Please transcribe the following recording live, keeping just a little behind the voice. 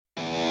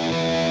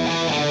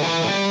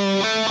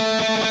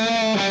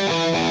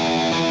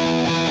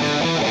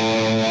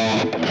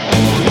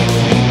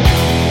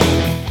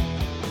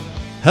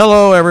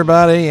Hello,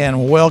 everybody,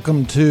 and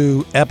welcome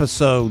to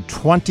episode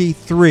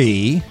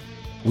 23,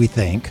 we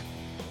think,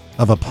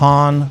 of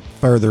Upon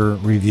Further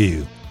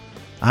Review.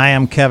 I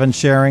am Kevin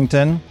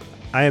Sherrington.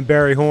 I am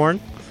Barry Horn.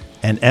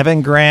 And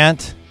Evan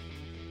Grant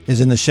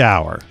is in the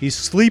shower. He's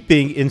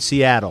sleeping in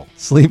Seattle.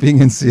 Sleeping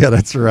in Seattle,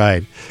 that's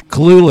right.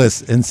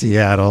 Clueless in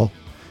Seattle,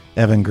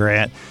 Evan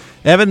Grant.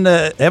 Evan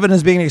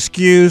is being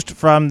excused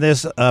from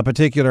this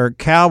particular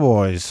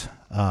Cowboys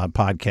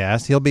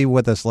podcast. He'll be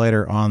with us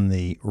later on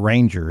the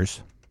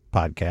Rangers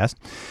podcast.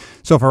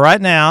 So for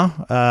right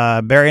now,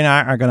 Barry and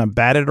I are going to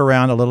bat it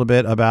around a little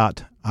bit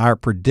about our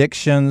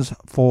predictions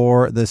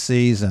for the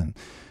season.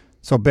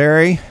 So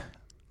Barry,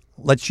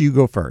 let you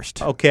go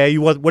first. Okay,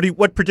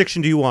 what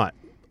prediction do you want?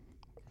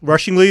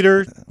 Rushing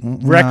leader,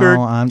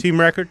 record, team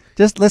record?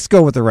 Just let's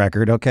go with the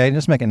record, okay?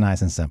 Just make it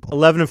nice and simple.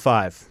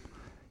 11-5.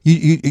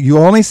 You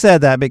only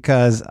said that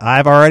because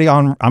I'm already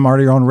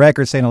on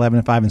record saying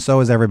 11-5, and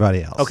so is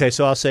everybody else. Okay,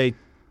 so I'll say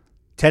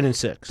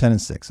 10-6.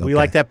 10-6. Okay. Will you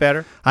like that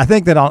better? I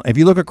think that if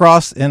you look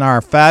across in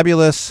our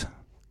fabulous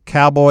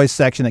Cowboys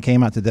section that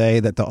came out today,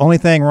 that the only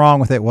thing wrong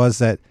with it was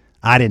that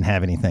I didn't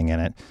have anything in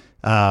it.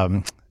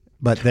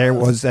 But there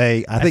was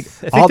I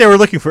think they were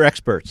looking for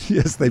experts.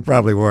 Yes, they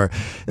probably were.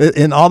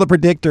 In all the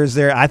predictors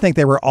there, I think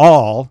they were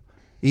all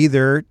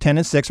either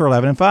 10-6 or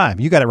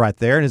 11-5. You got it right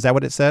there. Is that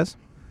what it says?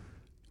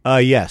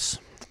 Yes.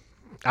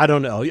 I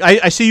don't know.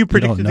 I see you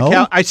predicted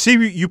I see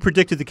you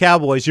predicted the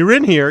Cowboys. You're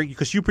in here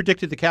because you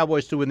predicted the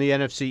Cowboys to win the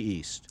NFC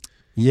East.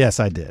 Yes,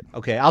 I did.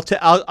 Okay,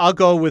 I'll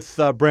go with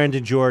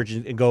Brandon George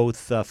and go with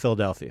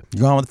Philadelphia.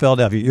 You're going with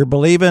Philadelphia. You're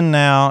believing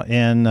now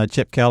in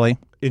Chip Kelly.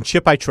 In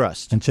Chip, I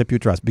trust. In Chip, you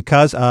trust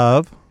because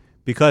of?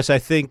 Because I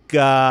think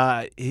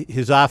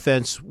his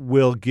offense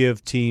will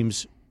give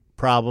teams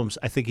problems.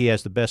 I think he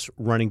has the best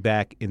running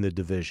back in the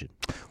division.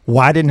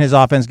 Why didn't his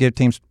offense give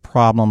teams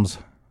problems?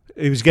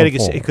 He was getting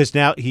because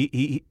now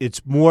he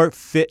it's more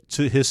fit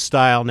to his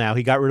style now.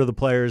 He got rid of the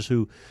players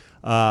who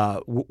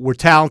were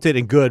talented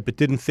and good but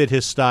didn't fit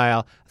his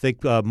style. I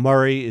think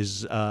Murray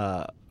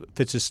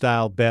fits his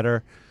style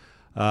better,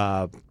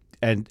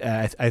 and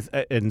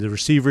the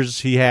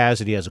receivers he has,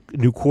 and he has a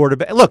new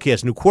quarterback. Look, he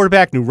has a new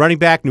quarterback, new running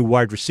back, new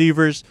wide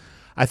receivers.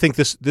 I think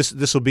this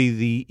will be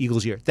the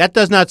Eagles' year. That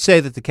does not say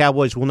that the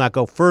Cowboys will not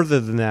go further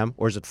than them,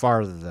 or is it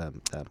farther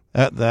than them?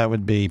 That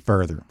would be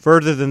further.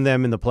 Further than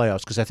them in the playoffs,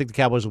 because I think the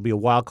Cowboys will be a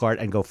wild card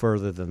and go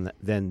further than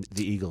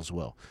the Eagles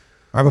will.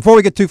 All right, before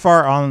we get too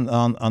far on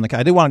the,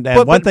 I do want to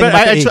add one thing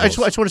about the Eagles.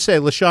 I just want to say,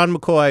 LaShawn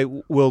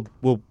McCoy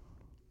will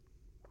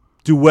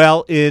do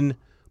well in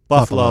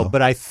Buffalo,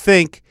 but I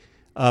think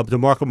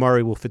DeMarco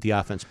Murray will fit the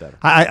offense better.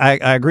 I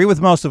agree with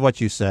most of what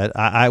you said.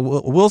 I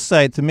will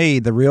say, to me,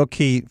 the real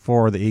key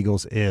for the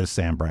Eagles is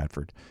Sam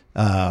Bradford.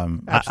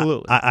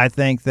 Absolutely. I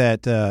think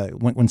that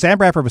when Sam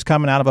Bradford was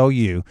coming out of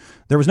OU,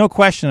 there was no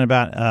question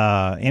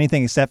about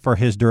anything except for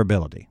his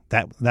durability.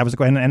 That was the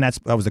question, and that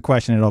was the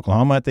question at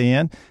Oklahoma at the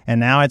end, and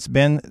now it's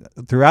been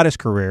throughout his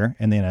career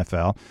in the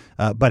NFL.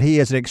 But he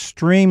is an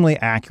extremely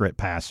accurate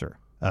passer.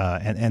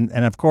 And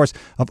of course,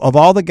 of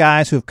all the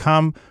guys who have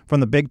come from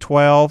the Big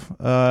 12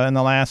 in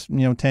the last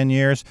 10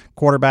 years,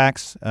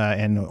 quarterbacks,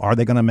 and are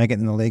they going to make it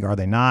in the league? Are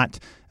they not?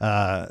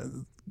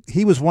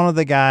 He was one of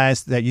the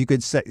guys that you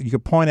could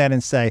point at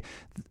and say,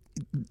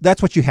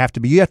 that's what you have to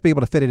be. You have to be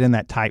able to fit it in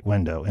that tight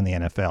window in the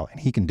NFL, and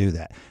he can do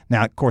that.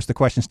 Now, of course, the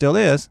question still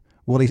is,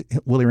 will he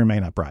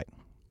remain upright?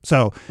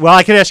 So, well,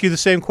 I can ask you the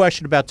same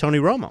question about Tony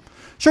Romo.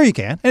 Sure, you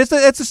can. And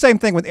it's the same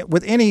thing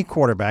with any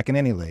quarterback in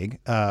any league.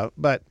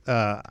 But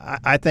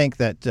I think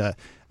that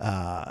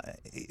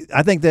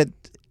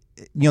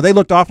they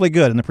looked awfully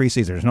good in the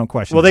preseason. There's no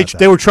question. Well,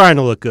 they were trying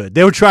to look good.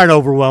 They were trying to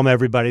overwhelm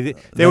everybody.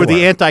 They were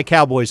the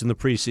anti-Cowboys in the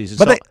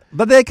preseason.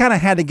 But they kind of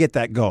had to get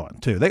that going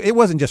too. It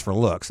wasn't just for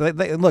looks. They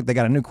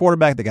got a new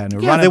quarterback. They got a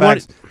new running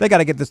back. They got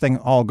to get this thing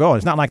all going.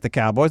 It's not like the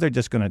Cowboys. They're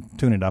just going to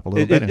tune it up a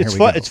little bit.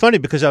 It's funny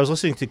because I was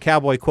listening to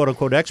Cowboy quote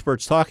unquote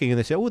experts talking, and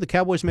they said, "Oh, the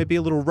Cowboys may be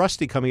a little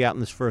rusty coming out in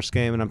this first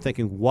game." And I'm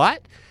thinking,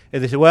 what?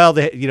 And they said, "Well,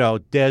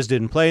 Dez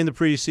didn't play in the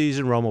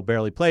preseason. Romo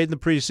barely played in the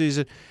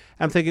preseason."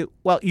 I'm thinking,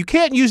 well, you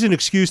can't use an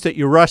excuse that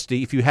you're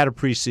rusty if you had a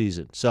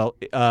preseason. So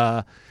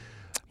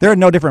they're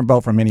no different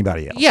boat from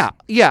anybody else.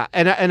 Yeah,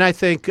 and I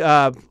think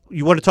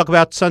you want to talk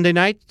about Sunday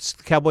night,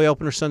 the Cowboy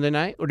opener Sunday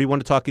night, or do you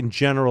want to talk in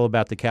general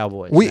about the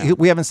Cowboys?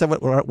 We haven't said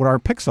what our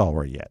picks all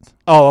were yet.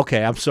 Oh,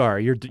 okay. I'm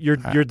sorry. You're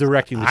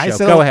directing the show.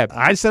 Go ahead.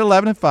 I said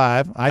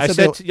 11-5. I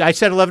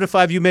said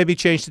 11-5. You maybe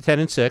changed to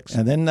 10-6,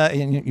 and then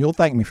and you'll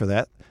thank me for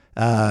that.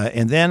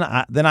 And then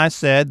I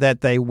said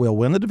that they will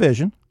win the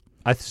division.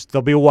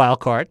 They'll be a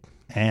wild card.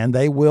 And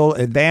they will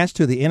advance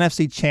to the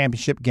NFC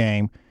Championship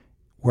game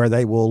where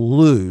they will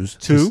lose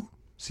to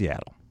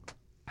Seattle.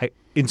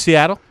 In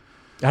Seattle?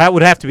 That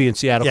would have to be in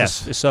Seattle.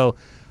 Yes. So,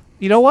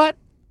 you know what?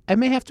 I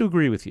may have to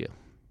agree with you.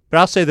 But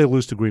I'll say they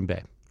lose to Green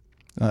Bay.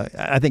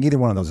 I think either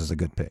one of those is a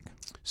good pick.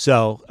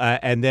 So,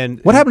 and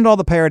then... What happened to all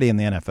the parity in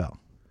the NFL?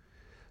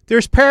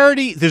 There's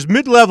parity. There's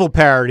mid-level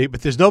parity,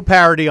 but there's no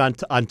parity on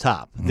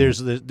top.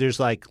 Mm-hmm. There's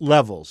like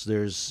levels.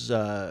 There's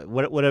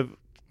whatever...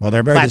 Well,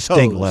 they're very plateaus.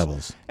 distinct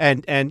levels.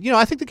 And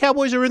I think the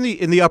Cowboys are in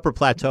the upper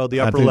plateau, the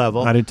upper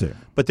level. I do too.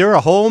 But there are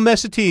a whole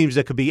mess of teams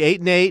that could be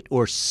 8-8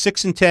 or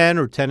 6-10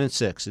 or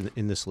 10-6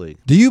 in this league.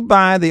 Do you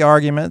buy the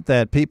argument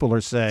that people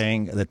are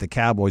saying that the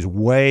Cowboys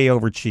way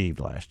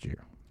overachieved last year?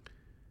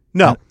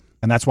 No.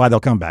 And that's why they'll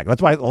come back.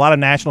 That's why a lot of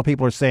national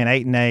people are saying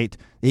 8-8.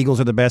 Eagles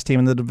are the best team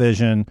in the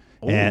division,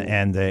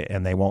 and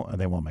they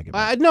won't make it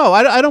back. No,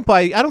 I don't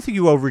buy. I don't think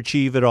you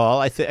overachieve at all.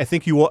 I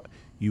think you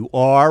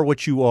are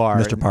what you are,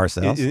 Mr.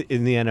 Parcells,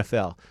 in the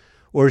NFL.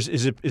 Or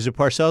is it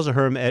Parcells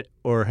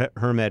or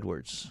Herm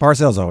Edwards?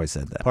 Parcells always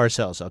said that.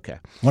 Parcells, okay.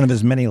 One of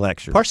his many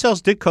lectures.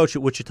 Parcells did coach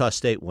at Wichita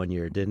State one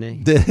year, didn't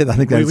he? Did I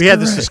think we had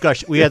this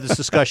discussion. We had this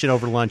discussion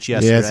over lunch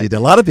yesterday. Yes, he did.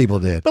 A lot of people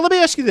did. But let me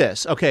ask you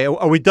this. Okay,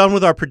 are we done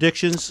with our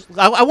predictions?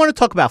 I want to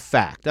talk about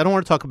fact. I don't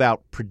want to talk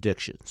about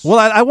predictions. Well,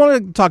 I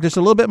want to talk just a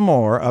little bit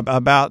more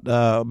about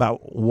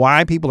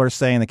why people are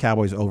saying the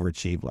Cowboys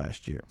overachieved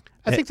last year.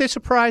 I think they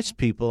surprised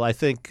people. I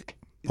think.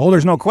 Oh,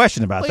 there's no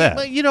question about that.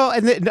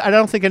 And I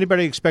don't think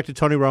anybody expected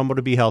Tony Romo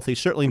to be healthy.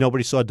 Certainly,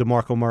 nobody saw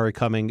DeMarco Murray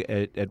coming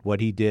at what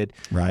he did.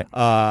 Right.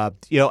 And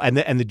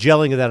the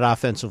gelling of that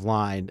offensive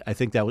line. I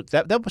think that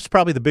was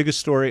probably the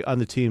biggest story on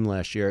the team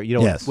last year.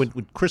 Yes.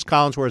 When Chris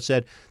Collinsworth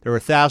said there were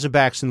 1,000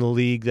 backs in the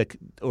league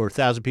or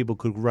 1,000 people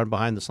could run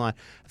behind this line,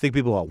 I think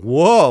people go,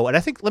 whoa. And I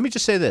think, let me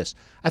just say this: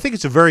 I think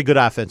it's a very good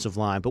offensive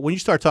line. But when you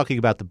start talking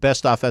about the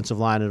best offensive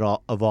line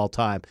of all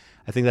time,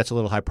 I think that's a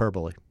little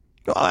hyperbole.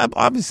 Well,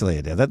 obviously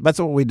it is. That's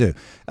what we do.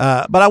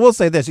 But I will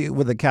say this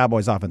with the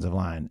Cowboys' offensive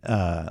line.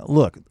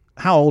 Look,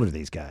 how old are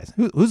these guys?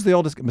 Who's the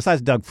oldest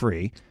besides Doug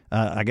Free?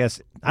 I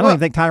guess I don't even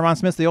think Tyron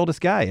Smith's the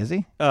oldest guy, is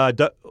he? I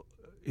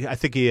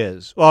think he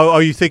is. Oh,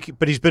 you think?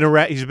 But he's been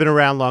around. He's been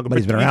around longer. But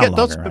he's been around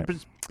longer.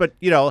 Right. But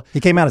he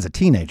came out as a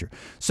teenager.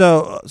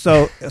 So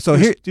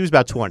here he was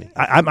about 20.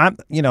 I'm and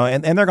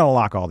they're going to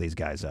lock all these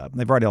guys up.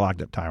 They've already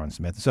locked up Tyron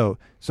Smith. So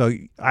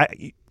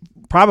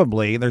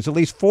probably there's at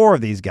least 4 of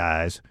these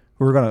guys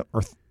who are going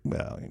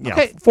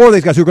to, 4 of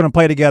these guys who are going to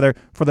play together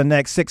for the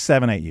next 6,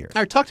 7, 8 years.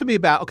 All right, talk to me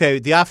about,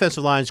 the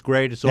offensive line's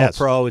great. It's all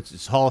pro.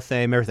 It's Hall of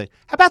Fame, everything.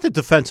 How about the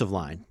defensive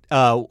line?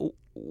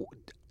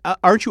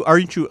 Aren't you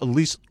at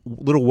least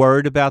a little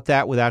worried about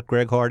that without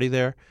Greg Hardy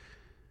there?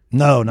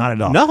 No, not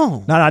at all.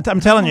 No.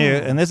 I'm telling you,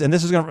 and this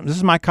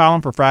is my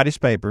column for Friday's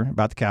paper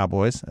about the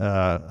Cowboys.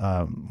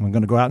 I'm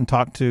going to go out and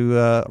talk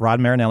to Rod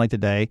Marinelli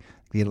today,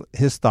 get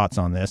his thoughts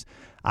on this.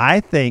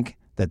 I think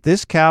that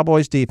this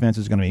Cowboys defense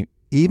is going to be,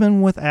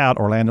 even without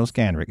Orlando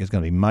Scandrick, is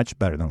going to be much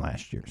better than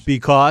last year's.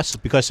 Because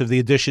of the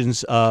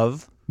additions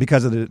of?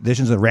 Because of the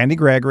additions of Randy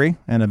Gregory,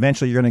 and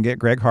eventually you're going to get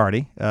Greg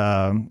Hardy.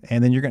 And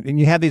then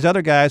you have these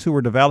other guys who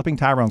were developing,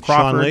 Tyrone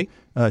Crawford.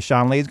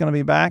 Sean Lee is going to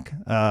be back.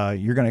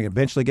 You're going to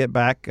eventually get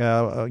back,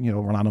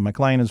 Rolando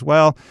McClain as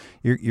well.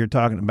 You're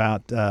talking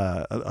about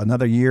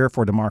another year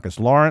for DeMarcus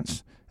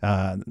Lawrence.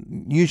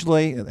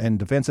 Usually in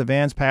defensive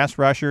ends, pass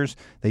rushers,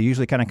 they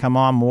usually kind of come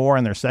on more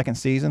in their second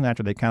season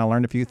after they kind of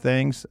learned a few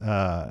things,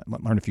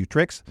 learned a few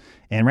tricks.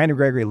 And Randy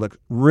Gregory looked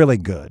really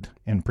good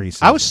in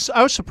preseason.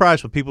 I was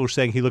surprised when people were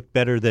saying he looked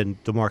better than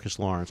DeMarcus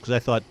Lawrence because I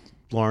thought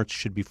Lawrence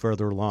should be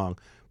further along.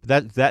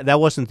 But that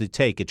wasn't the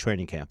take at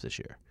training camp this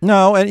year.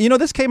 No, and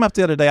this came up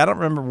the other day. I don't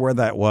remember where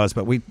that was,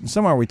 but we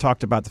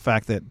talked about the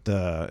fact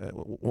that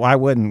why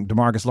wouldn't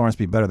DeMarcus Lawrence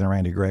be better than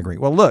Randy Gregory?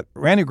 Well, look,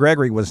 Randy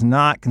Gregory was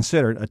not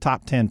considered a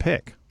top 10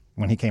 pick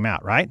when he came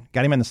out, right?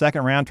 Got him in the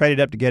second round, traded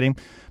up to get him,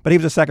 but he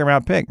was a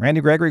second-round pick.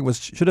 Randy Gregory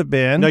should have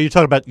been. No, you're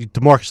talking about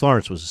DeMarcus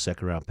Lawrence was a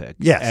second-round pick.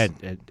 Yes.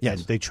 And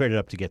they traded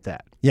up to get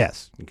that.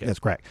 Yes, okay. That's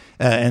correct.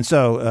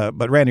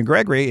 But Randy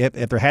Gregory,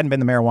 if there hadn't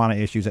been the marijuana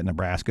issues at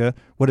Nebraska,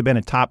 would have been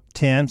a top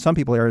 10. Some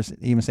people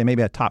even say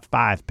maybe a top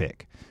 5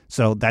 pick.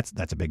 So that's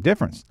a big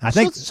difference. I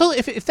think. So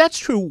if that's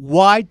true,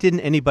 why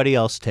didn't anybody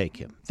else take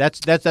him?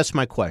 That's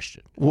my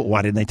question. Well,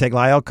 why didn't they take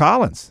La'el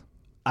Collins?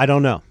 I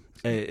don't know.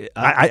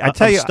 I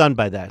tell you, I'm stunned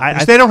by that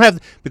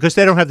because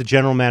they don't have the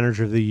general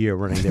manager of the year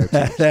running their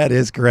team. That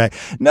is correct.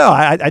 No,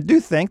 I do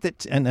think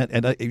that, and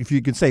if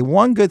you could say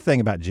one good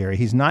thing about Jerry,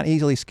 he's not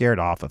easily scared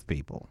off of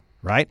people.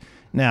 Right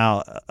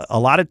now, a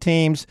lot of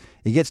teams,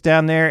 he gets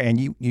down there and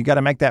you got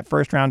to make that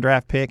first round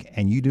draft pick,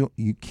 and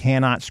you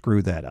cannot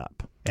screw that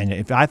up. And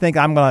if I think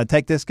I'm going to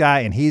take this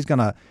guy and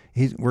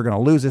we're going to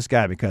lose this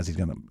guy because he's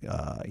going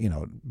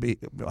to, be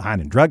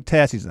behind in drug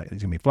tests. He's going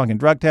to be flunking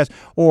drug tests,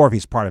 or if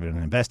he's part of an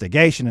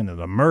investigation into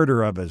the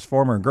murder of his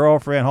former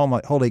girlfriend.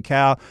 Holy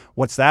cow!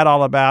 What's that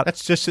all about?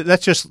 That's just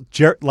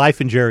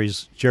life in Jerry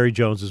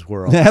Jones's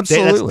world.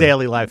 Absolutely, that's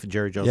daily life in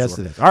Jerry Jones' world. Yes,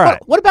 it is. All right.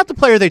 What about the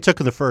player they took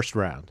in the first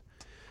round?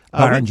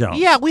 Byron Jones.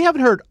 Yeah, we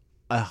haven't heard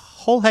a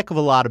whole heck of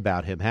a lot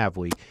about him, have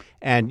we?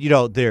 And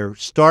one of their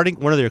starting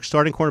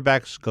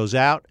cornerbacks goes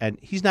out, and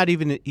he's not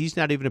even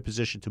in a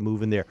position to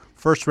move in there.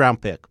 First round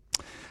pick.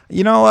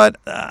 You know what?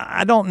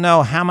 I don't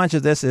know how much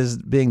of this is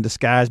being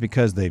disguised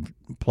because they've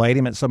played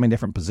him at so many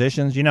different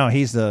positions.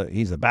 He's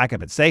the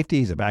backup at safety.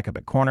 He's a backup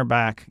at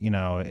cornerback.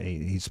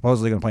 He's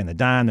supposedly going to play in the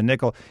dime, the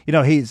nickel.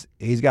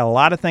 He's got a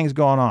lot of things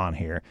going on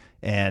here,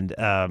 and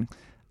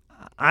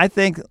I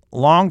think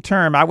long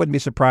term, I wouldn't be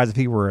surprised if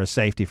he were a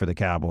safety for the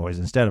Cowboys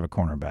instead of a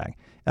cornerback.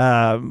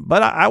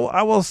 But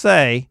I will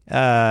say,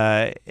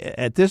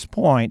 at this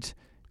point,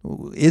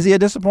 is he a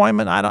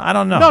disappointment? I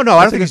don't know. No,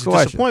 I don't think he's a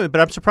disappointment,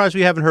 but I'm surprised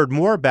we haven't heard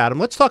more about him.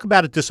 Let's talk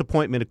about a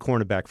disappointment at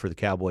cornerback for the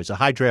Cowboys, a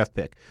high draft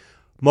pick,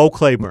 Mo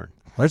Claiborne.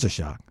 There's a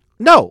shock.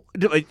 No,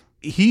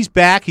 he's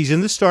back. He's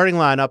in the starting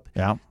lineup.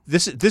 Yeah.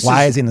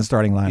 Why is he in the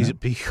starting lineup?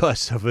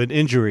 Because of an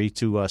injury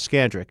to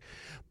Skandrick.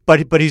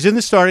 But he's in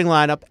the starting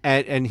lineup,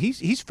 and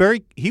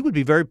he would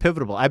be very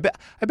pivotal. I bet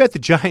the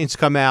Giants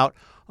come out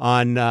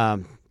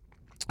on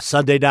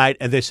Sunday night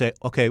and they say,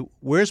 okay,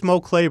 where's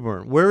Mo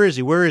Claiborne? Where is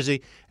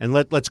he? And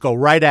let's go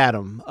right at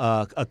him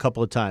a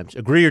couple of times.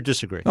 Agree or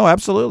disagree? Oh,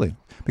 absolutely.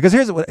 Because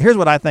here's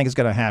what I think is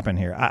going to happen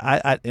here.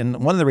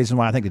 And one of the reasons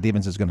why I think the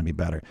defense is going to be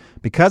better,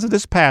 because of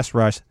this pass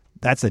rush,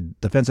 that's a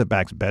defensive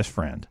back's best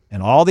friend.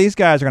 And all these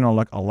guys are going to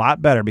look a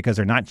lot better because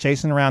they're not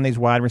chasing around these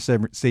wide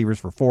receivers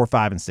for 4,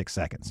 5, and 6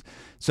 seconds.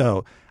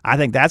 So I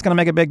think that's going to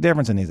make a big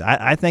difference in these.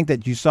 I think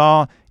that you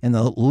saw in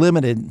the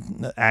limited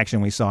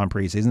action we saw in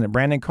preseason that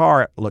Brandon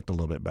Carr looked a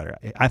little bit better.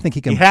 I think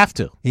he can. He have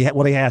to. He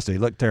has to. He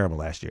looked terrible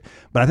last year.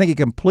 But I think he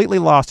completely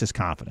lost his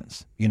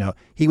confidence.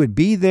 He would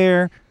be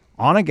there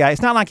on a guy.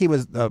 It's not like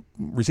the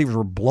receivers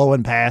were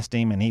blowing past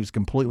him and he was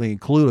completely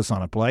clueless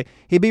on a play.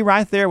 He'd be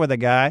right there with a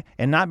guy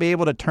and not be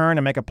able to turn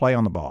and make a play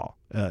on the ball.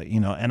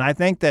 And I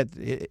think that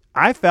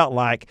I felt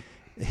like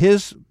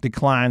his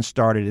decline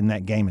started in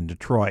that game in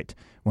Detroit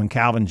when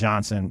Calvin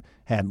Johnson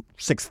had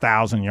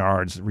 6,000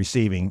 yards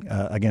receiving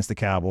against the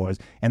Cowboys,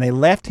 and they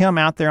left him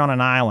out there on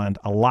an island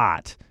a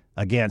lot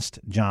against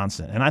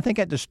Johnson, and I think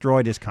it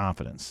destroyed his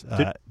confidence.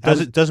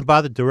 Doesn't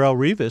bother Darrelle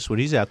Revis when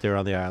he's out there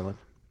on the island.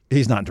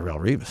 He's not Darrelle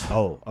Revis.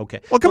 Oh, okay.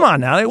 Well, come on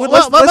now.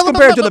 Let's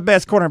compare it to the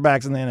best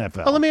cornerbacks in the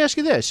NFL. Well, let me ask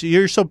you this.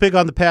 You're so big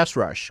on the pass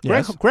rush.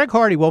 Yes. Greg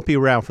Hardy won't be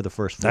around for the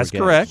first 4 games.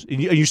 That's correct.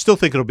 And you still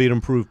think it'll be an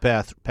improved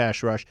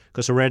pass rush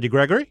because of Randy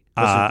Gregory?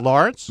 Because of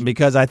Lawrence?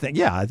 Because I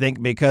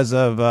think because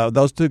of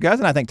those two guys,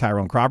 and I think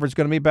Tyrone Crawford's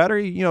going to be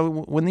better.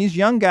 When these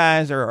young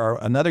guys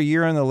are another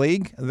year in the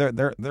league,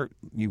 they're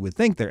you would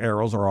think their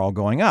arrows are all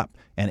going up.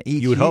 And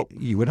you would hope.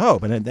 You would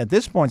hope. And at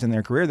this point in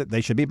their career, that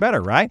they should be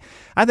better, right?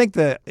 I think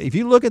if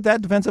you look at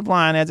that defensive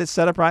line as it's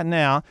set up right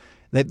now,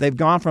 they've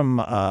gone from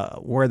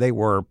where they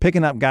were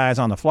picking up guys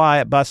on the fly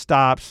at bus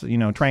stops,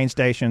 train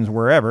stations,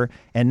 wherever,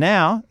 and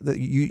now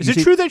is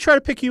it true they tried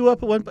to pick you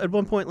up at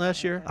one point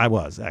last year? I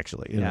was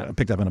actually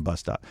picked up in a bus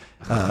stop,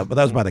 but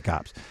that was by the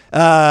cops.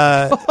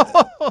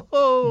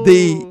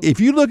 If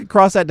you look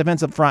across that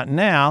defensive front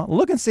now,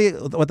 look and see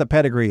what the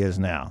pedigree is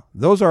now.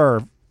 Those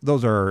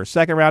are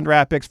second-round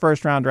draft picks,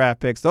 first-round draft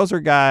picks. Those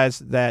are guys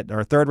that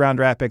are third-round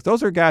draft picks.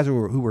 Those are guys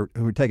who were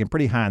taken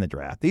pretty high in the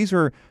draft. These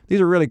are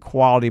really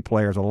quality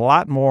players, a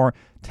lot more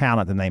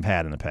talent than they've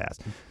had in the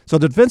past. So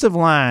the defensive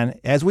line,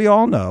 as we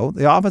all know,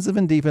 the offensive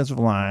and defensive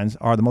lines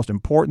are the most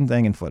important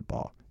thing in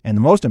football. And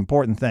the most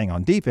important thing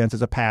on defense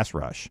is a pass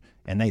rush.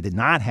 And they did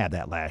not have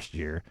that last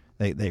year.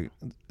 And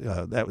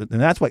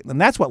that's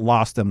what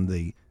lost them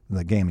the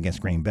game against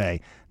Green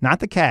Bay.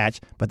 Not the catch,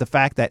 but the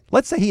fact that,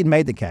 let's say he had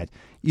made the catch.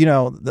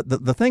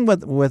 The thing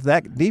with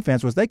that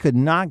defense was they could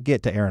not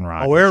get to Aaron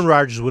Rodgers. Oh, Aaron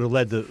Rodgers would have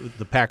led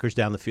the Packers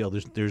down the field.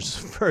 There's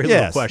very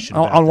little question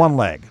about on one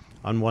leg.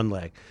 On one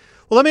leg.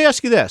 Well, let me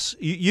ask you this: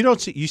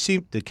 you see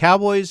the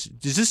Cowboys.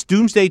 Is this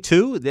doomsday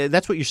too?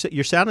 That's what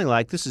you're sounding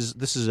like. This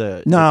is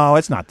a no.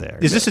 It's not there.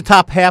 Is this a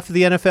top half of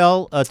the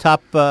NFL?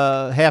 Top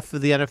half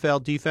of the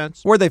NFL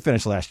defense? Where'd they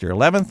finish last year?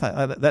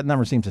 11th. That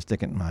number seems to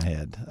stick in my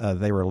head.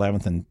 They were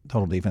 11th in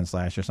total defense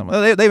last year.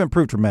 Something. They've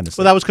improved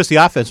tremendously. Well, that was because the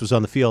offense was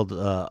on the field a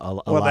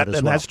lot as well.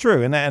 And that's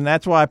true, and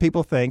that's why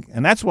people think,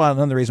 and that's why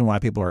another reason why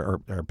people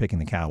are picking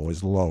the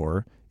Cowboys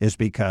lower is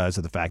because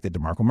of the fact that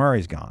DeMarco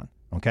Murray's gone.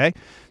 Okay,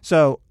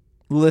 so.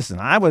 Listen,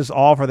 I was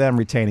all for them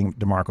retaining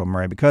DeMarco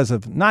Murray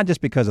not just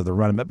because of the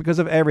running, but because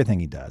of everything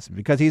he does.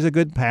 Because he's a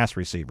good pass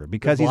receiver.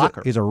 Because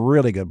he's a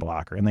really good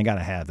blocker, and they got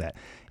to have that.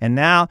 And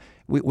now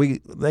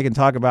they can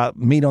talk about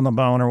meat on the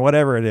bone or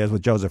whatever it is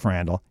with Joseph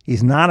Randle.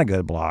 He's not a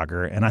good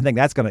blocker, and I think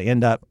that's going to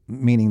end up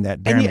meaning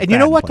that. And you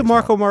know what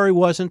DeMarco Murray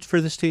wasn't for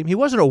this team? He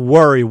wasn't a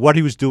worry what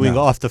he was doing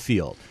off the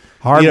field.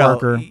 Hard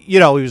worker. He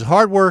was a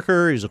hard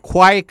worker. He was a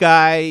quiet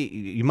guy.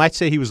 You might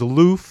say he was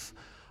aloof.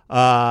 He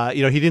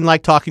didn't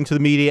like talking to the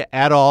media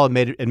at all, and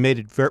made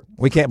it very.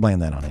 We can't blame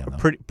that on him.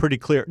 Pretty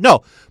clear.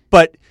 No,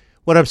 but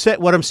what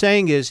I'm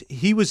saying is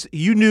he was.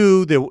 You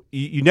knew that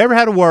you never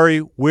had to worry.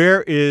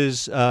 Where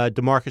is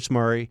DeMarco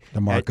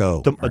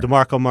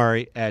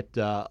Murray at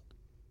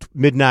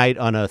midnight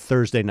on a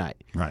Thursday night?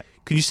 Right.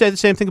 Can you say the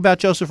same thing about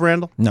Joseph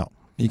Randle? No.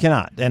 You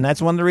cannot. And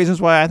that's one of the reasons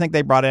why I think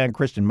they brought in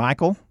Christian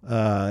Michael,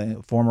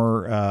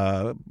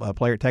 former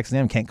player at Texas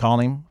A&M. Can't call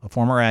him a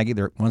former Aggie.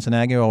 They're once an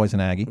Aggie, always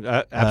an Aggie.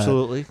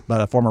 Absolutely. But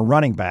a former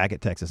running back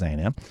at Texas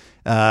A&M.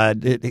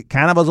 It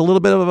kind of was a little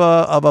bit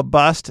of a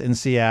bust in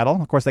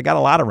Seattle. Of course, they got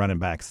a lot of running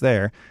backs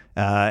there.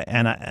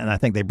 And I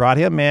think they brought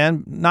him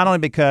in not only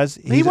because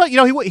he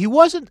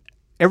wasn't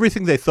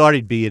everything they thought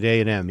he'd be at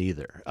A&M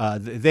either.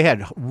 They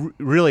had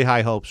really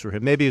high hopes for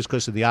him. Maybe it was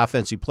because of the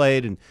offense he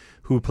played and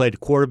who played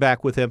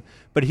quarterback with him.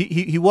 But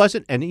he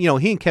wasn't, and he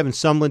and Kevin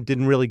Sumlin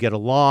didn't really get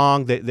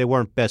along. They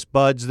weren't best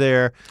buds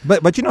there.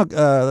 But the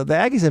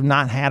Aggies have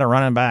not had a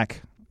running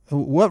back.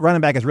 What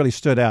running back has really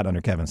stood out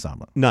under Kevin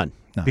Sumlin? None.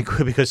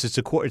 Because it's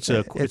a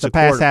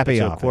pass happy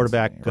offense.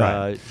 Quarterback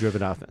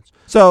driven offense.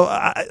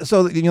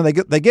 So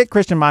they get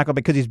Christian Michael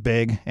because he's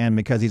big and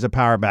because he's a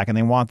power back, and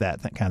they want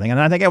that kind of thing. And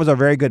I think that was a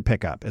very good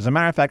pickup. As a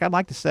matter of fact, I'd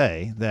like to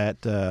say that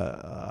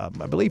I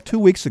believe 2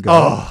 weeks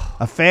ago,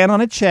 a fan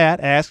on a chat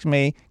asked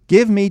me,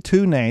 give me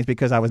 2 names,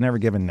 because I was never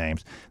given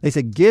names. They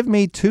said, give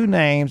me 2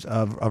 names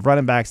of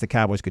running backs the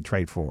Cowboys could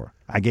trade for.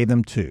 I gave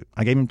them 2.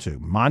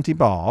 Monty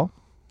Ball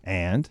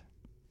and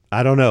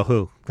I don't know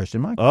who.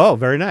 Christian Michael. Oh,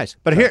 very nice.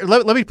 But here,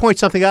 let me point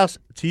something else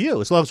to you,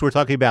 as long as we're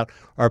talking about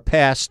our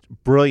past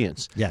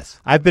brilliance.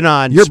 Yes. I've been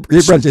on your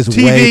brilliance is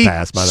TV, way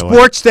past, by the way.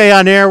 Sports Day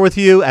on air with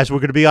you, as we're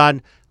going to be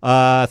on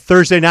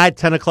Thursday night,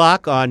 10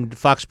 o'clock on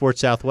Fox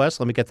Sports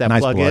Southwest. Let me get that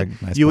plug in.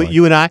 Nice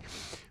you and I.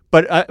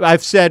 But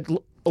I've said,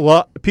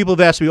 people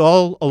have asked me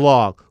all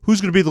along,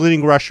 who's going to be the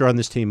leading rusher on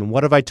this team, and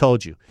what have I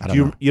told you? I don't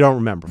know. You don't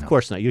remember. No. Of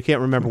course not. You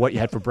can't remember what you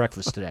had for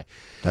breakfast today.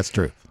 That's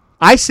true.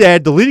 I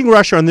said the leading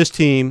rusher on this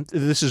team,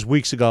 this is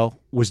weeks ago,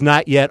 was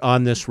not yet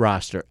on this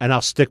roster, and I'll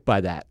stick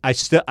by that. I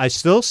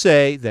still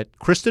say that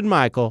Christian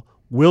Michael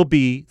will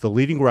be the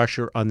leading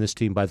rusher on this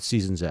team by the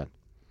season's end.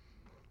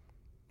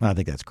 I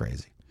think that's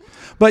crazy.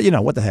 But,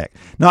 what the heck.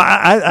 No,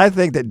 I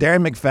think that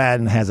Darren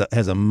McFadden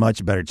has a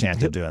much better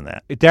chance of doing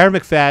that. Darren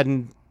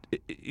McFadden,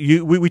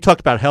 we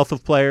talked about health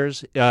of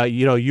players.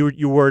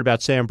 You're worried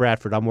about Sam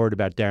Bradford. I'm worried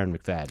about Darren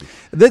McFadden.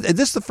 Is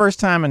this the first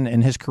time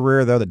in his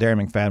career, though, that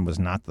Darren McFadden was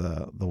not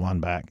the one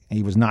back?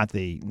 He was not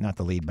the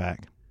lead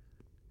back.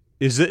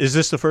 Is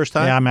this the first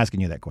time? Yeah, I'm asking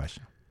you that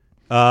question.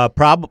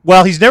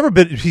 Well, he's never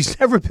been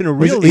a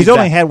real. He's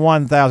only had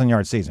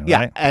 1,000-yard season,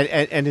 right?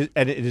 Yeah, and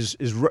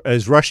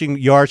his rushing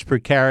yards per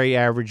carry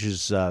average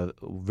is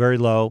very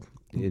low.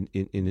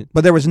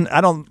 But there was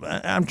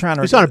I'm trying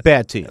to. He's on a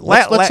bad team.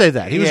 Let's say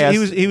that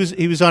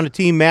he was on a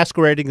team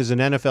masquerading as an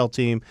NFL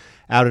team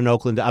out in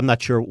Oakland. I'm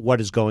not sure what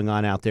is going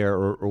on out there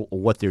or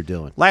what they're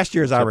doing. Last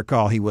year, as I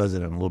recall, he was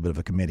in a little bit of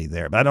a committee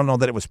there, but I don't know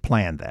that it was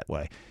planned that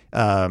way.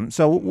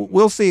 So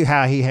we'll see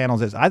how he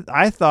handles this.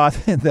 I thought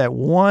that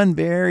one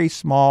very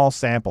small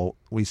sample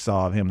we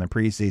saw of him in the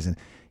preseason,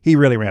 he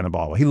really ran the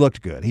ball well. He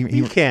looked good.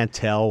 You can't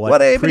tell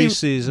what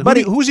preseason. But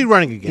who's he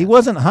running against? He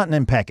wasn't hunting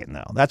and pecking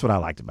though. That's what I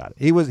liked about it.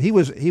 He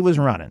was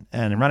running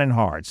and running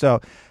hard.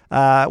 So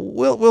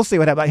we'll see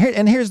what happens.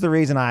 And here's the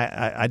reason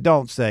I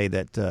don't say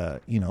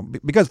that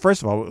because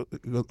first of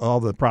all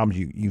the problems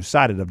you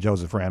cited of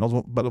Joseph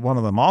Randall, but one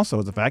of them also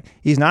is the fact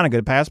he's not a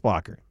good pass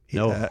blocker.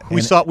 No,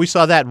 we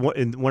saw that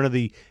in one of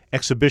the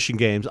exhibition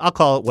games. I'll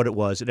call it what it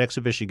was, an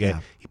exhibition game.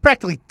 Yeah. He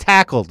practically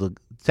tackled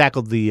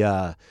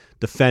the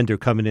defender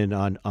coming in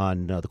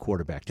on the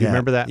quarterback. Do you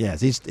remember that?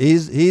 Yes,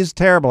 he's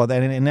terrible at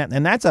that,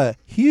 and that's a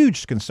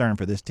huge concern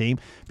for this team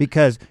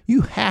because you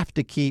have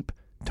to keep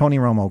Tony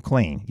Romo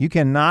clean. You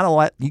cannot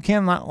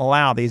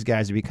allow these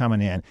guys to be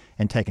coming in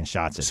and taking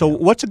shots at him. So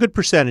what's a good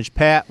percentage,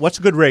 Pat? What's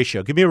a good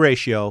ratio? Give me a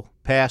ratio,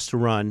 pass to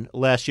run.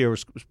 Last year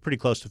was pretty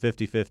close to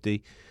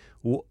 50-50.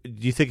 Do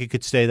you think it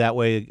could stay that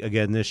way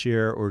again this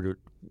year, or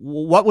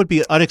what would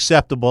be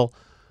unacceptable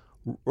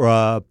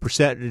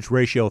percentage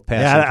ratio of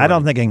passing? Yeah, I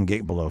don't think it can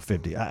get below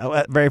 50.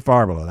 Very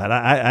far below that.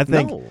 I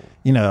think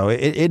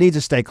it needs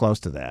to stay close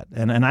to that.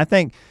 And I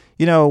think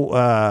the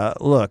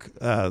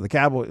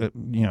Cowboys.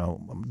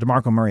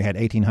 DeMarco Murray had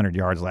 1,800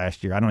 yards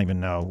last year. I don't even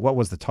know what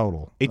was the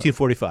total.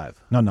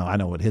 1,845. No, I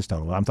know what his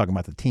total was. I'm talking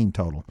about the team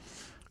total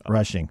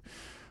rushing.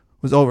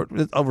 It's over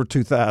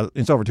 2,000.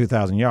 It's over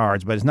 2,000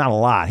 yards, but it's not a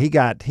lot. He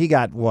got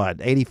what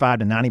 85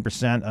 to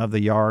 90% of the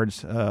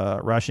yards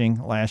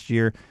rushing last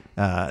year.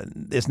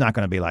 It's not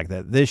going to be like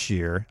that this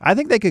year. I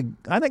think they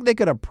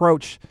could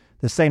approach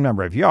the same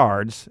number of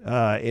yards.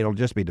 It'll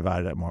just be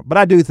divided up more. But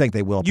I do think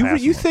they will.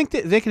 You think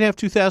that they can have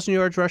 2,000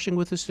 yards rushing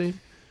with this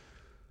team?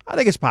 I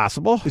think it's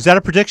possible. Is that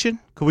a prediction?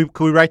 Could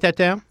we write that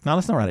down? No,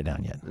 let's not write it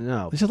down yet.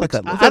 No, let's just let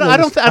that. I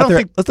don't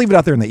think. Let's leave it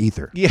out there in the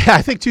ether. Yeah,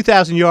 I think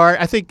 2,000 yards.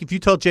 I think if you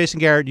told Jason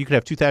Garrett you could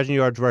have 2,000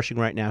 yards rushing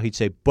right now, he'd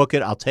say, "Book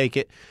it, I'll take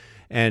it,"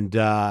 and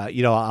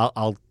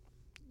I'll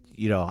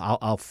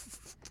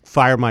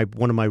fire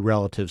one of my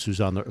relatives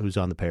who's on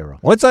the payroll.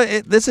 Well,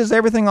 this is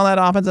everything on that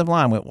offensive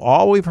line.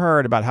 All we've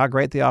heard about how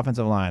great the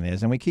offensive line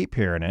is, and we keep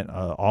hearing it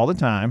all the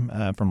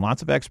time from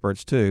lots of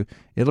experts too.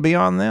 It'll be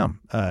on them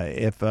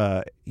and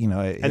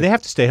they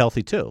have to stay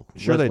healthy too.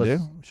 Sure, they do.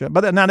 Sure,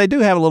 but now they do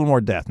have a little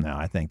more depth now,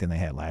 I think, than they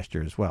had last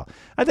year as well.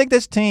 I think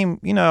this team,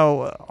 they've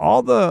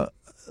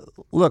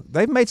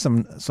made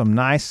some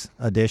nice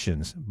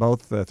additions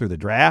both through the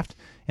draft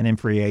and in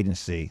free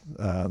agency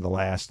the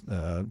last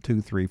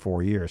 2, 3,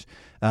 4 years.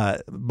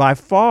 By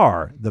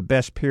far the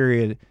best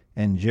period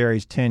in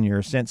Jerry's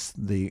tenure since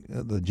the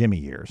Jimmy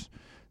years.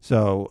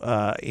 So,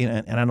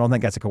 and I don't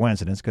think that's a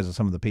coincidence because of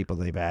some of the people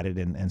they've added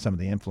and some of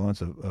the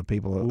influence of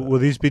people. Will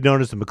these be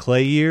known as the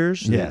McClay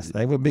years? Yes,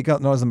 they would be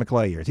known as the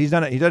McClay years. He's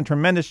done a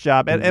tremendous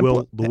job. The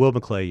Will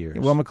McClay years.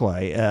 Will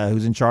McClay,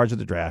 who's in charge of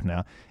the draft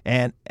now,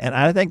 and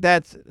I think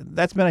that's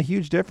been a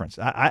huge difference.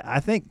 I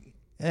think.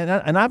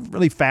 And I'm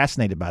really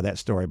fascinated by that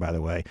story, by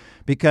the way,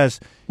 because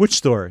which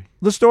story?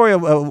 The story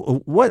of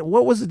what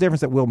was the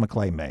difference that Will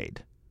McClay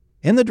made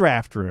in the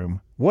draft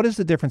room? What is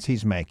the difference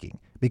he's making?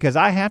 Because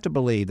I have to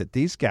believe that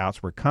these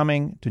scouts were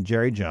coming to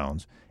Jerry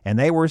Jones and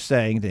they were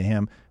saying to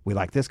him, "We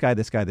like this guy,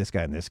 this guy, this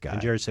guy, and this guy."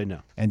 And Jerry would say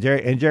no. And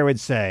Jerry would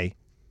say,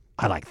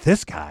 "I like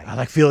this guy. I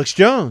like Felix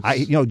Jones."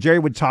 Jerry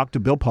would talk to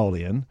Bill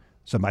Polian,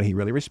 somebody he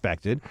really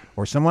respected,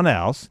 or someone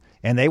else.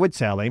 And they would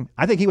tell him,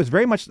 I think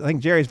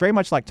Jerry's very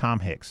much like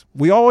Tom Hicks.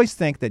 We always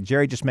think that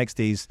Jerry just makes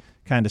these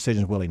kind of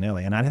decisions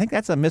willy-nilly, and I think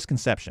that's a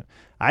misconception.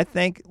 I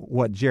think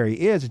what Jerry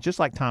is just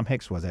like Tom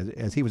Hicks was,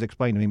 as he was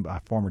explained to me by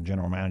former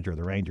general manager of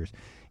the Rangers.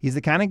 He's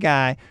the kind of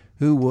guy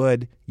who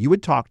you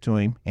would talk to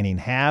him, and he'd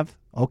have,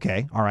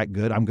 okay, all right,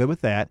 good, I'm good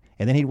with that,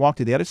 and then he'd walk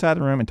to the other side of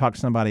the room and talk to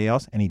somebody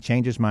else, and he'd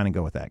change his mind and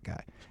go with that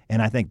guy.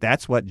 And I think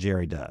that's what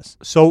Jerry does.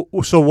 So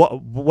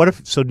what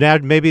if? So now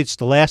maybe it's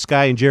the last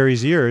guy in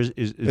Jerry's ear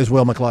is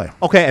Will McClay.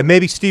 Okay, and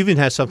maybe Steven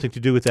has something to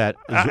do with that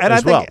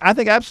as well. I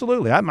think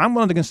absolutely. I'm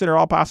willing to consider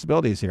all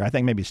possibilities here. I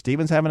think maybe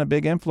Steven's having a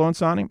big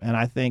influence on him, and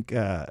I think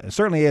it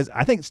certainly is.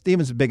 I think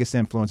Steven's biggest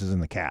influence is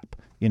in the cap.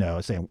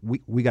 Saying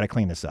we got to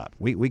clean this up.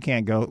 We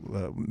can't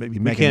go.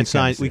 We can't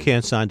sign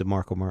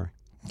DeMarco Murray.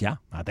 Yeah,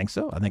 I think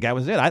so. I think that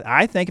was it.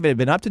 I think if it had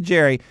been up to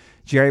Jerry,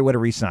 Jerry would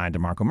have re-signed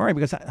DeMarco Murray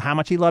because how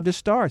much he loved his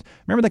stars.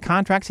 Remember the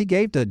contracts he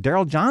gave to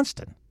Darryl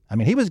Johnston? I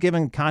mean, he was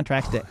giving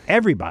contracts to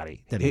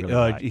everybody that he really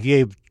liked. He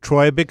gave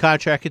Troy a big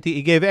contract.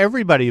 He gave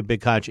everybody a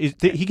big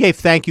contract. He gave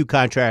thank you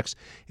contracts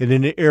in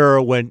an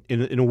era when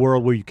in a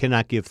world where you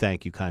cannot give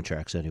thank you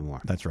contracts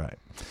anymore. That's right.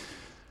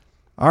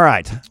 All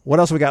right. What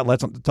else we got?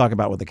 Let's talk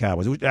about with the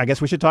Cowboys. I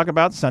guess we should talk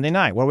about Sunday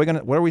night. What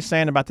are we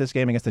saying about this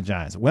game against the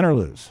Giants? Win or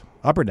lose?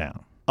 Up or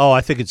down? Oh,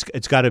 I think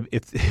it's got to.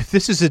 If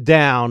this is a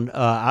down,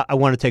 I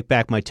want to take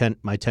back my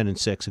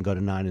 10-6 and go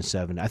to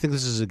 9-7. I think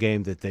this is a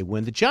game that they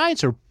win. The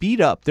Giants are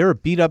beat up. They're a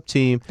beat up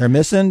team. They're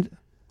missing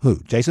who?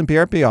 Jason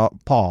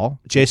Pierre-Paul.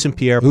 Jason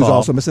Pierre-Paul, who's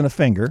also missing a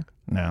finger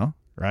now,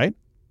 right?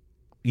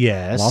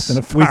 Yes, lost in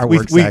a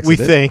fireworks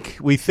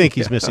accident. We think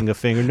he's missing a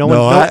finger. No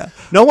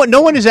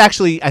one has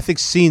actually, I think,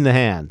 seen the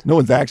hand. No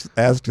one's actually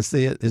asked to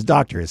see it. His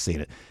doctor has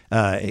seen it.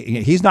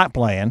 He's not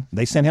playing.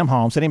 They sent him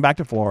home, sent him back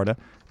to Florida.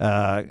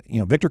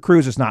 Victor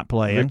Cruz is not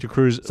playing. Victor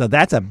Cruz. So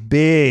that's a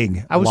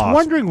big I was loss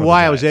wondering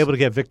why I was able to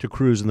get Victor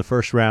Cruz in the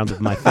first round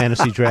of my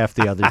fantasy draft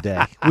the other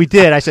day. We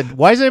did. I said,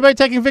 why is anybody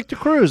taking Victor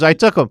Cruz? I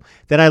took him.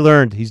 Then I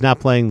learned he's not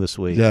playing this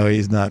week. No,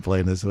 he's not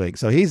playing this week.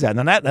 So he's out.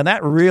 And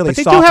that really But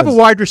they do have a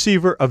wide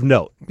receiver of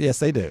note. Yes,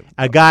 they do.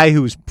 A guy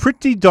who's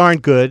pretty darn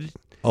good.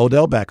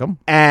 Odell Beckham.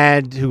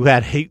 And who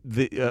had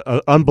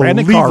unbelievable.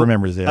 Brandon Carr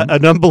remembers him.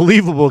 An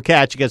unbelievable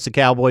catch against the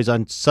Cowboys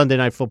on Sunday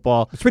Night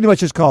Football. It's pretty much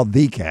just called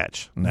The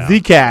Catch now. The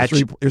Catch.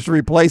 It's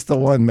replaced the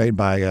one made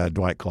by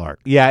Dwight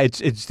Clark. Yeah,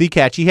 it's The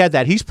Catch. He had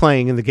that. He's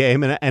playing in the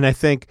game, and I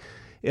think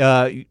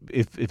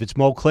if it's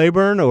Mo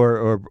Claiborne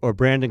or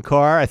Brandon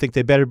Carr, I think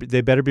they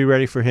better be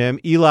ready for him.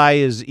 Eli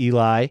is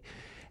Eli.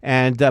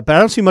 And but I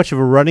don't see much of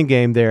a running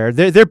game there.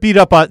 They're beat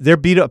up on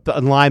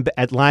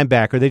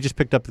linebacker. They just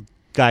picked up the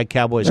guy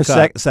Cowboys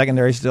cut.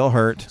 Secondary still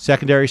hurt.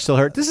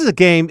 This is a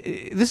game.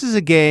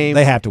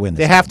 They have to win.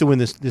 They have to win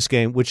this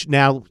game. Which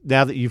now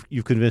that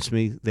you've convinced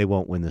me, they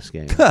won't win this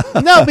game.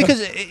 No,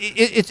 because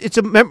it's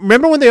a.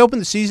 Remember when they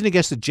opened the season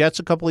against the Jets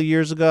a couple of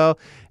years ago,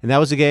 and that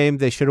was a game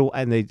they should have.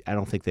 And I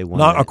don't think they won.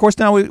 No, of course,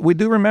 now we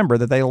do remember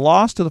that they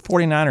lost to the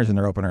 49ers in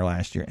their opener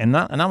last year, and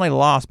not only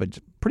lost, but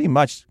pretty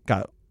much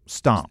got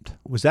stomped.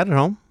 Was that at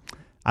home?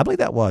 I believe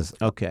that was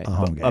a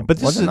home game. But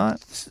this was is it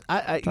not?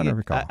 I'm trying to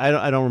recall.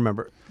 I don't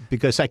remember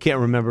because I can't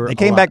remember. They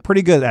came back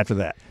pretty good after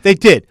that. They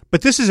did,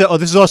 but this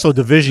is also a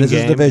division game. This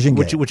is a division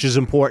game, which is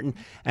important,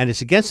 and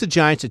it's against the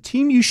Giants, a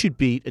team you should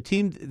beat, a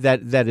team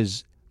that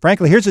is.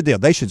 Frankly, here's the deal: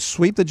 they should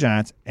sweep the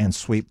Giants and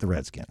sweep the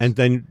Redskins, and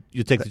then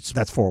you take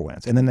that's 4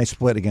 wins, and then they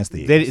split against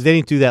the Eagles. They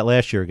didn't do that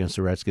last year against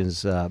the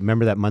Redskins.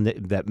 Remember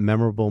that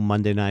memorable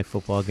Monday Night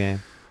Football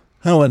game?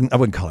 I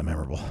wouldn't call it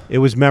memorable. It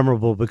was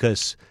memorable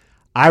because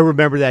I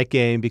remember that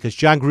game because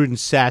John Gruden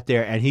sat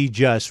there and he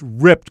just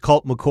ripped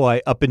Colt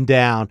McCoy up and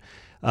down,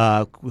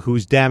 who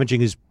was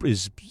damaging his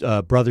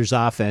brother's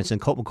offense,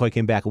 and Colt McCoy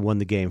came back and won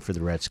the game for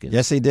the Redskins.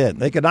 Yes, he did.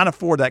 They could not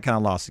afford that kind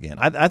of loss again.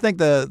 I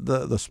think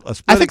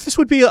I think this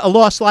would be a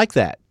loss like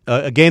that.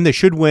 A game they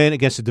should win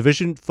against a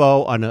division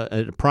foe on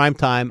a prime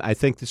time. I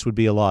think this would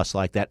be a loss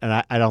like that,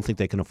 and I don't think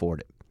they can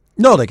afford it.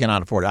 No, they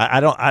cannot afford it.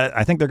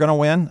 I think they're going to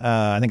win.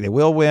 I think they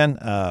will win.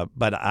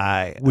 But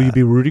will you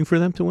be rooting for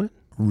them to win?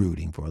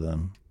 Rooting for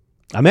them.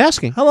 I'm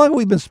asking. How long have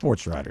we been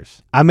sports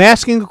writers? I'm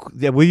asking.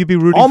 Will you be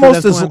rooting for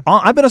them to win?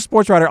 I've been a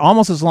sports writer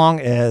almost as long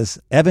as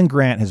Evan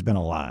Grant has been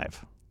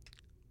alive.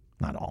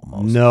 Not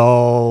almost.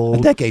 No.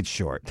 A decade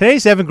short.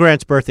 Today's Evan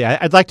Grant's birthday.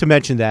 I'd like to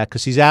mention that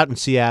because he's out in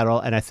Seattle,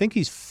 and I think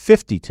he's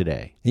 50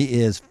 today.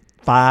 He is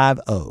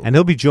 50. And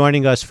he'll be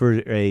joining us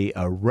for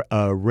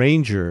a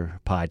Ranger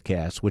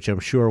podcast, which I'm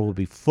sure will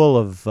be full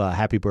of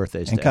happy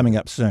birthdays. And coming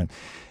up soon.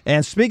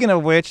 And speaking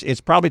of which,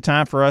 it's probably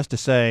time for us to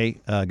say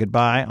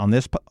goodbye on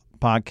this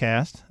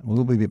podcast.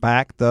 We'll be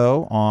back,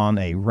 though, on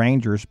a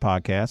Rangers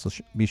podcast,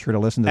 so be sure to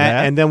listen to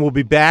that. And then we'll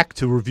be back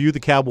to review the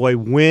Cowboy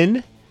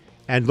win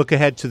and look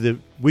ahead to the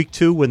week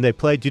 2 when they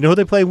play. Do you know who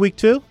they play in week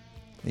 2?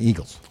 The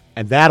Eagles.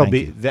 And that'll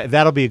be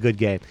a good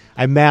game.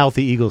 I mouthed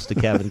the Eagles to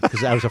Kevin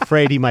because I was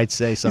afraid he might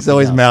say something. He's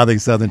always else. mouthing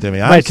something to me.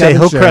 I might say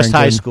Hillcrest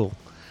High School.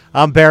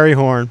 I'm Barry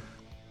Horn.